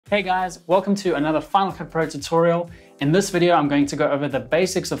Hey guys, welcome to another Final Cut Pro tutorial. In this video, I'm going to go over the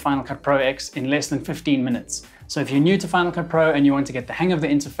basics of Final Cut Pro X in less than 15 minutes. So if you're new to Final Cut Pro and you want to get the hang of the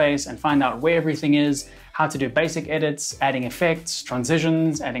interface and find out where everything is, how to do basic edits, adding effects,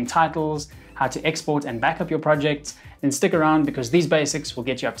 transitions, adding titles, how to export and back up your projects, then stick around because these basics will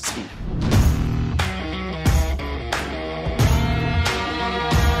get you up to speed.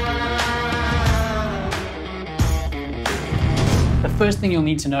 The first thing you'll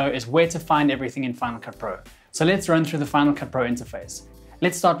need to know is where to find everything in Final Cut Pro. So let's run through the Final Cut Pro interface.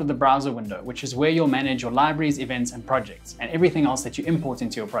 Let's start with the browser window, which is where you'll manage your libraries, events, and projects, and everything else that you import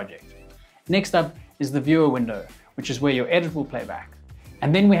into your project. Next up is the viewer window, which is where your edit will play back.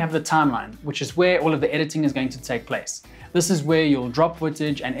 And then we have the timeline, which is where all of the editing is going to take place. This is where you'll drop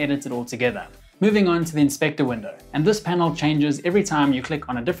footage and edit it all together. Moving on to the inspector window, and this panel changes every time you click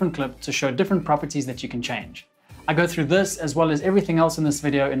on a different clip to show different properties that you can change. I go through this as well as everything else in this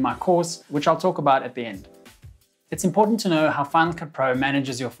video in my course, which I'll talk about at the end. It's important to know how Final Cut Pro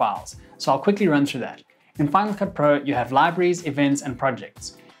manages your files, so I'll quickly run through that. In Final Cut Pro, you have libraries, events, and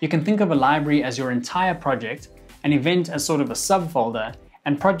projects. You can think of a library as your entire project, an event as sort of a subfolder,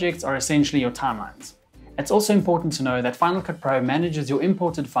 and projects are essentially your timelines. It's also important to know that Final Cut Pro manages your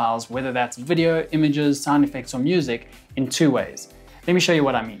imported files, whether that's video, images, sound effects, or music, in two ways. Let me show you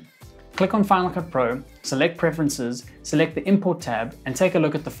what I mean. Click on Final Cut Pro, select Preferences, select the Import tab, and take a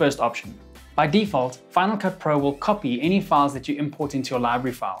look at the first option. By default, Final Cut Pro will copy any files that you import into your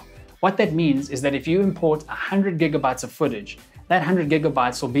library file. What that means is that if you import 100 gigabytes of footage, that 100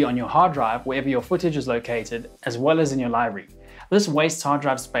 gigabytes will be on your hard drive wherever your footage is located, as well as in your library. This wastes hard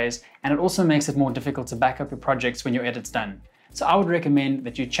drive space, and it also makes it more difficult to back up your projects when your edit's done. So I would recommend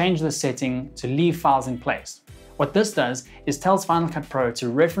that you change this setting to leave files in place. What this does is tells Final Cut Pro to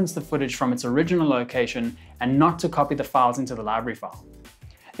reference the footage from its original location and not to copy the files into the library file.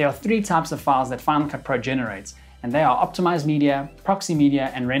 There are three types of files that Final Cut Pro generates, and they are optimized media, proxy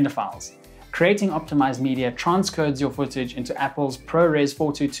media, and render files. Creating optimized media transcodes your footage into Apple's ProRes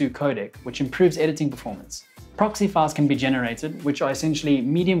 422 codec, which improves editing performance. Proxy files can be generated, which are essentially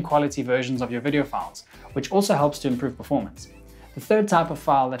medium quality versions of your video files, which also helps to improve performance. The third type of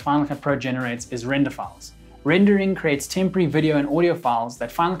file that Final Cut Pro generates is render files. Rendering creates temporary video and audio files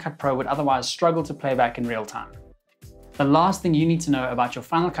that Final Cut Pro would otherwise struggle to play back in real time. The last thing you need to know about your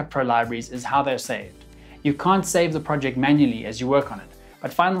Final Cut Pro libraries is how they're saved. You can't save the project manually as you work on it,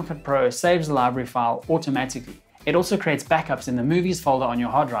 but Final Cut Pro saves the library file automatically. It also creates backups in the Movies folder on your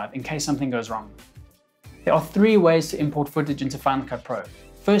hard drive in case something goes wrong. There are three ways to import footage into Final Cut Pro.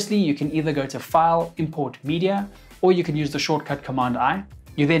 Firstly, you can either go to File, Import Media, or you can use the shortcut Command I.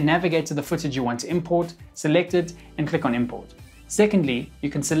 You then navigate to the footage you want to import, select it, and click on Import. Secondly, you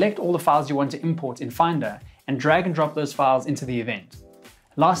can select all the files you want to import in Finder and drag and drop those files into the event.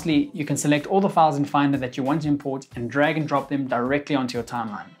 Lastly, you can select all the files in Finder that you want to import and drag and drop them directly onto your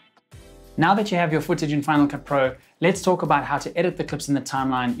timeline. Now that you have your footage in Final Cut Pro, let's talk about how to edit the clips in the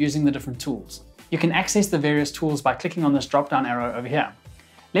timeline using the different tools. You can access the various tools by clicking on this drop-down arrow over here.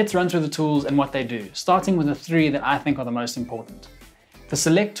 Let's run through the tools and what they do, starting with the three that I think are the most important. The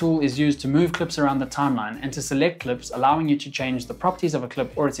Select tool is used to move clips around the timeline and to select clips, allowing you to change the properties of a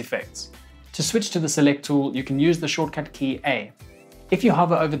clip or its effects. To switch to the Select tool, you can use the shortcut key A. If you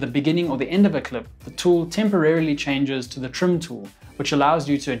hover over the beginning or the end of a clip, the tool temporarily changes to the Trim tool, which allows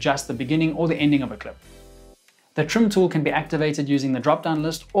you to adjust the beginning or the ending of a clip. The Trim tool can be activated using the drop-down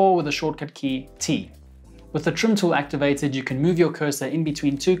list or with the shortcut key T. With the Trim tool activated, you can move your cursor in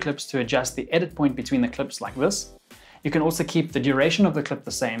between two clips to adjust the edit point between the clips like this. You can also keep the duration of the clip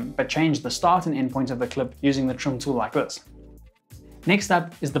the same, but change the start and end point of the clip using the Trim tool like this. Next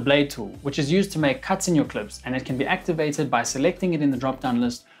up is the Blade tool, which is used to make cuts in your clips, and it can be activated by selecting it in the drop-down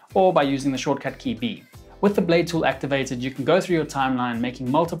list or by using the shortcut key B. With the Blade tool activated, you can go through your timeline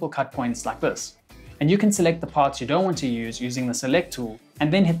making multiple cut points like this. And you can select the parts you don't want to use using the Select tool,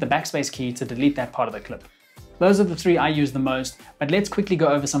 and then hit the backspace key to delete that part of the clip. Those are the three I use the most, but let's quickly go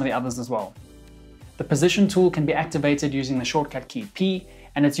over some of the others as well. The Position tool can be activated using the shortcut key P,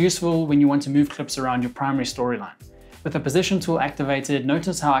 and it's useful when you want to move clips around your primary storyline. With the Position tool activated,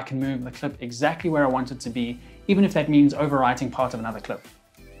 notice how I can move the clip exactly where I want it to be, even if that means overwriting part of another clip.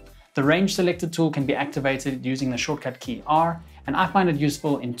 The Range Selector tool can be activated using the shortcut key R, and I find it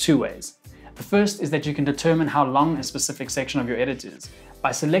useful in two ways. The first is that you can determine how long a specific section of your edit is,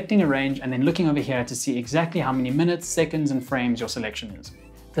 by selecting a range and then looking over here to see exactly how many minutes, seconds, and frames your selection is.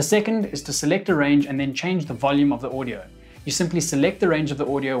 The second is to select a range and then change the volume of the audio. You simply select the range of the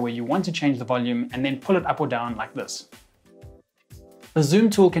audio where you want to change the volume and then pull it up or down like this. The zoom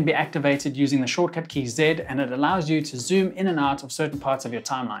tool can be activated using the shortcut key Z, and it allows you to zoom in and out of certain parts of your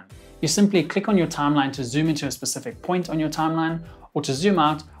timeline. You simply click on your timeline to zoom into a specific point on your timeline, or to zoom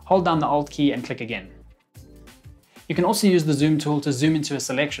out, hold down the Alt key and click again. You can also use the zoom tool to zoom into a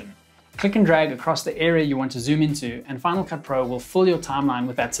selection. Click and drag across the area you want to zoom into, and Final Cut Pro will fill your timeline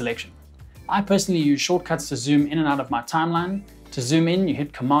with that selection. I personally use shortcuts to zoom in and out of my timeline. To zoom in, you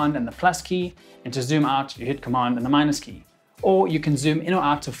hit Command and the plus key, and to zoom out, you hit Command and the minus key. Or you can zoom in or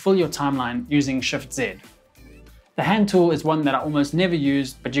out to fill your timeline using Shift Z. The hand tool is one that I almost never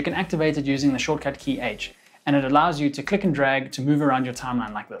use, but you can activate it using the shortcut key H, and it allows you to click and drag to move around your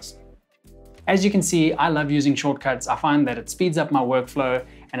timeline like this. As you can see, I love using shortcuts. I find that it speeds up my workflow,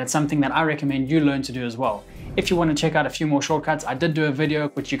 and it's something that I recommend you learn to do as well. If you want to check out a few more shortcuts, I did do a video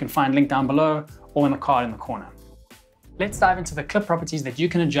which you can find linked down below or in the card in the corner. Let's dive into the clip properties that you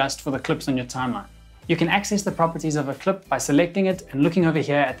can adjust for the clips on your timeline. You can access the properties of a clip by selecting it and looking over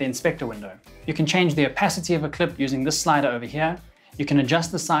here at the inspector window. You can change the opacity of a clip using this slider over here. You can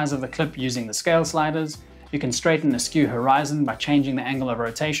adjust the size of the clip using the scale sliders. You can straighten the skew horizon by changing the angle of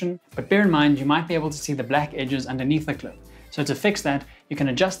rotation, but bear in mind you might be able to see the black edges underneath the clip. So to fix that, you can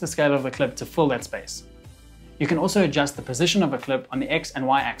adjust the scale of the clip to fill that space. You can also adjust the position of a clip on the X and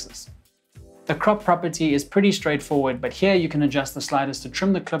Y axis. The crop property is pretty straightforward, but here you can adjust the sliders to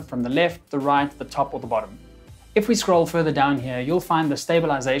trim the clip from the left, the right, the top, or the bottom. If we scroll further down here, you'll find the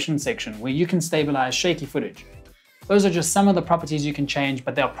stabilization section where you can stabilize shaky footage. Those are just some of the properties you can change,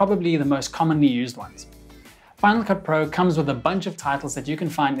 but they are probably the most commonly used ones. Final Cut Pro comes with a bunch of titles that you can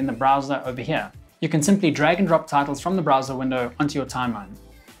find in the browser over here. You can simply drag and drop titles from the browser window onto your timeline.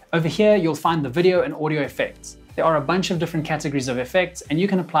 Over here, you'll find the video and audio effects. There are a bunch of different categories of effects, and you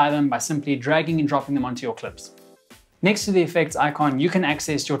can apply them by simply dragging and dropping them onto your clips. Next to the effects icon, you can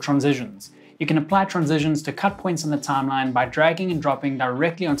access your transitions. You can apply transitions to cut points on the timeline by dragging and dropping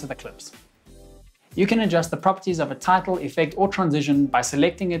directly onto the clips. You can adjust the properties of a title, effect, or transition by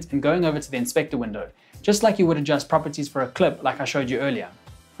selecting it and going over to the inspector window, just like you would adjust properties for a clip like I showed you earlier.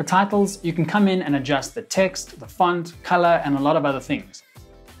 For titles, you can come in and adjust the text, the font, color, and a lot of other things.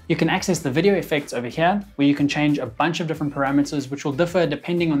 You can access the video effects over here, where you can change a bunch of different parameters which will differ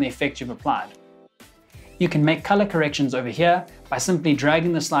depending on the effect you've applied. You can make color corrections over here by simply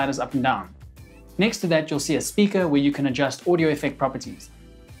dragging the sliders up and down. Next to that, you'll see a speaker where you can adjust audio effect properties.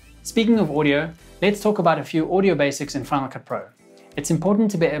 Speaking of audio, let's talk about a few audio basics in Final Cut Pro. It's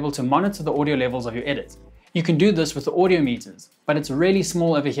important to be able to monitor the audio levels of your edit. You can do this with the audio meters, but it's really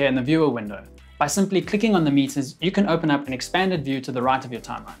small over here in the viewer window. By simply clicking on the meters, you can open up an expanded view to the right of your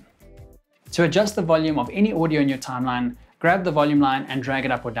timeline. To adjust the volume of any audio in your timeline, grab the volume line and drag it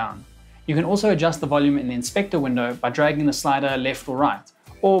up or down. You can also adjust the volume in the inspector window by dragging the slider left or right,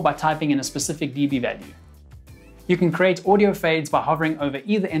 or by typing in a specific dB value. You can create audio fades by hovering over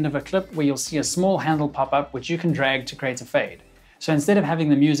either end of a clip, where you'll see a small handle pop up which you can drag to create a fade. So instead of having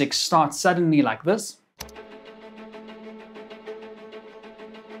the music start suddenly like this,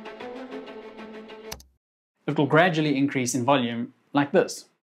 it will gradually increase in volume like this.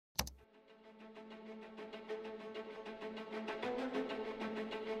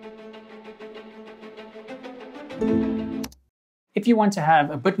 If you want to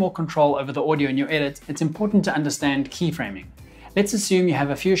have a bit more control over the audio in your edit, it's important to understand keyframing. Let's assume you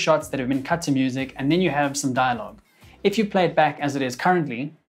have a few shots that have been cut to music and then you have some dialogue. If you play it back as it is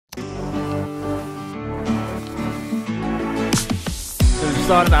currently, we've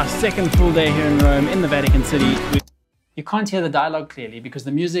started our second full day here in Rome in the Vatican City. You can't hear the dialogue clearly because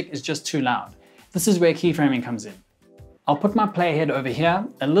the music is just too loud. This is where keyframing comes in. I'll put my playhead over here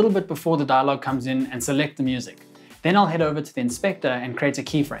a little bit before the dialogue comes in and select the music. Then I'll head over to the inspector and create a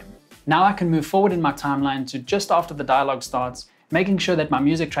keyframe. Now I can move forward in my timeline to just after the dialogue starts, making sure that my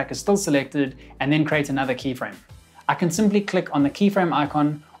music track is still selected, and then create another keyframe. I can simply click on the keyframe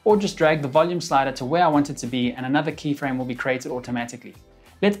icon or just drag the volume slider to where I want it to be, and another keyframe will be created automatically.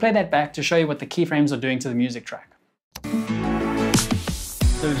 Let's play that back to show you what the keyframes are doing to the music track.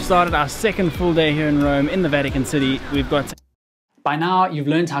 So we've started our second full day here in Rome in the Vatican City. By now, you've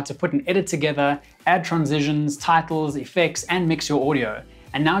learned how to put an edit together, add transitions, titles, effects, and mix your audio.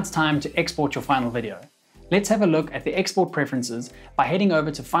 And now it's time to export your final video. Let's have a look at the export preferences by heading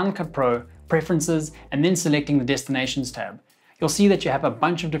over to Final Cut Pro, Preferences, and then selecting the Destinations tab. You'll see that you have a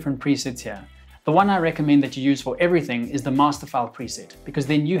bunch of different presets here. The one I recommend that you use for everything is the master file preset, because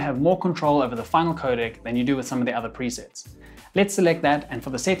then you have more control over the final codec than you do with some of the other presets. Let's select that, and for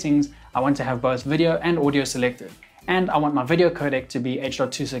the settings, I want to have both video and audio selected. And I want my video codec to be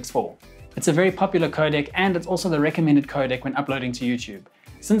H.264. It's a very popular codec, and it's also the recommended codec when uploading to YouTube.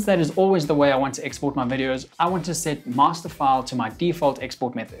 Since that is always the way I want to export my videos, I want to set master file to my default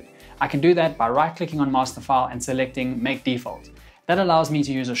export method. I can do that by right-clicking on master file and selecting make default. That allows me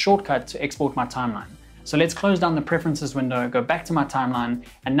to use a shortcut to export my timeline. So let's close down the preferences window, go back to my timeline,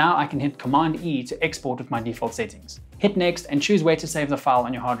 and now I can hit Command E to export with my default settings. Hit next and choose where to save the file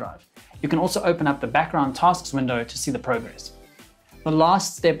on your hard drive. You can also open up the background tasks window to see the progress. The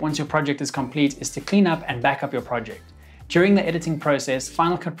last step once your project is complete is to clean up and back up your project. During the editing process,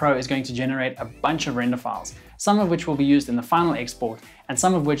 Final Cut Pro is going to generate a bunch of render files, some of which will be used in the final export and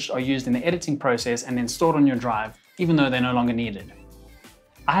some of which are used in the editing process and then stored on your drive, even though they're no longer needed.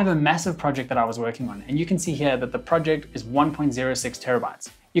 I have a massive project that I was working on, and you can see here that the project is 1.06 terabytes.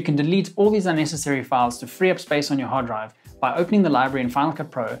 You can delete all these unnecessary files to free up space on your hard drive by opening the library in Final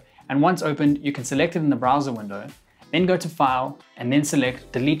Cut Pro, and once opened, you can select it in the browser window, then go to File, and then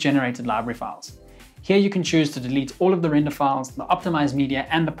select Delete Generated Library Files. Here you can choose to delete all of the render files, the optimized media,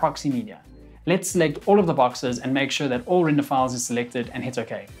 and the proxy media. Let's select all of the boxes and make sure that all render files is selected and hit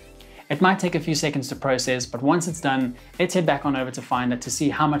OK. It might take a few seconds to process, but once it's done, let's head back on over to Finder to see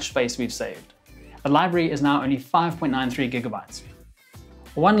how much space we've saved. The library is now only 5.93 gigabytes.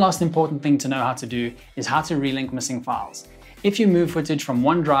 One last important thing to know how to do is how to relink missing files. If you move footage from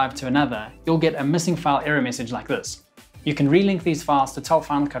one drive to another, you'll get a missing file error message like this. You can relink these files to tell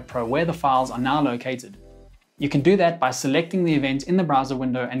Final Cut Pro where the files are now located. You can do that by selecting the event in the browser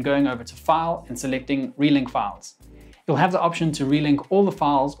window and going over to File and selecting Relink Files. You'll have the option to relink all the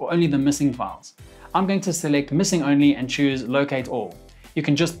files or only the missing files. I'm going to select Missing Only and choose Locate All. You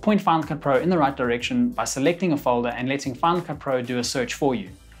can just point Final Cut Pro in the right direction by selecting a folder and letting Final Cut Pro do a search for you.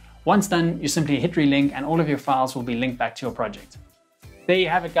 Once done, you simply hit relink and all of your files will be linked back to your project. There you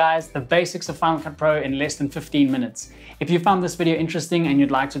have it guys, the basics of Final Cut Pro in less than 15 minutes. If you found this video interesting and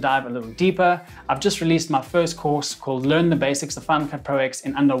you'd like to dive a little deeper, I've just released my first course called Learn the Basics of Final Cut Pro X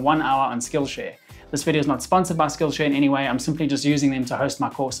in under 1 hour on Skillshare. This video is not sponsored by Skillshare in any way, I'm simply just using them to host my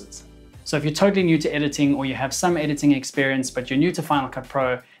courses. So if you're totally new to editing or you have some editing experience but you're new to Final Cut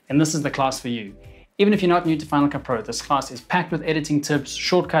Pro, then this is the class for you. Even if you're not new to Final Cut Pro, this class is packed with editing tips,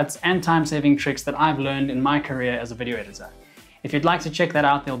 shortcuts, and time-saving tricks that I've learned in my career as a video editor. If you'd like to check that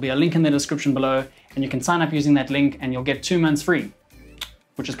out, there'll be a link in the description below, and you can sign up using that link and you'll get 2 months free,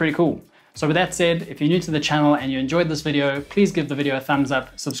 which is pretty cool. So with that said, if you're new to the channel and you enjoyed this video, please give the video a thumbs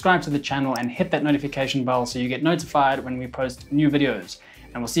up, subscribe to the channel, and hit that notification bell so you get notified when we post new videos.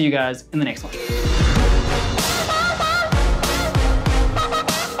 And we'll see you guys in the next one.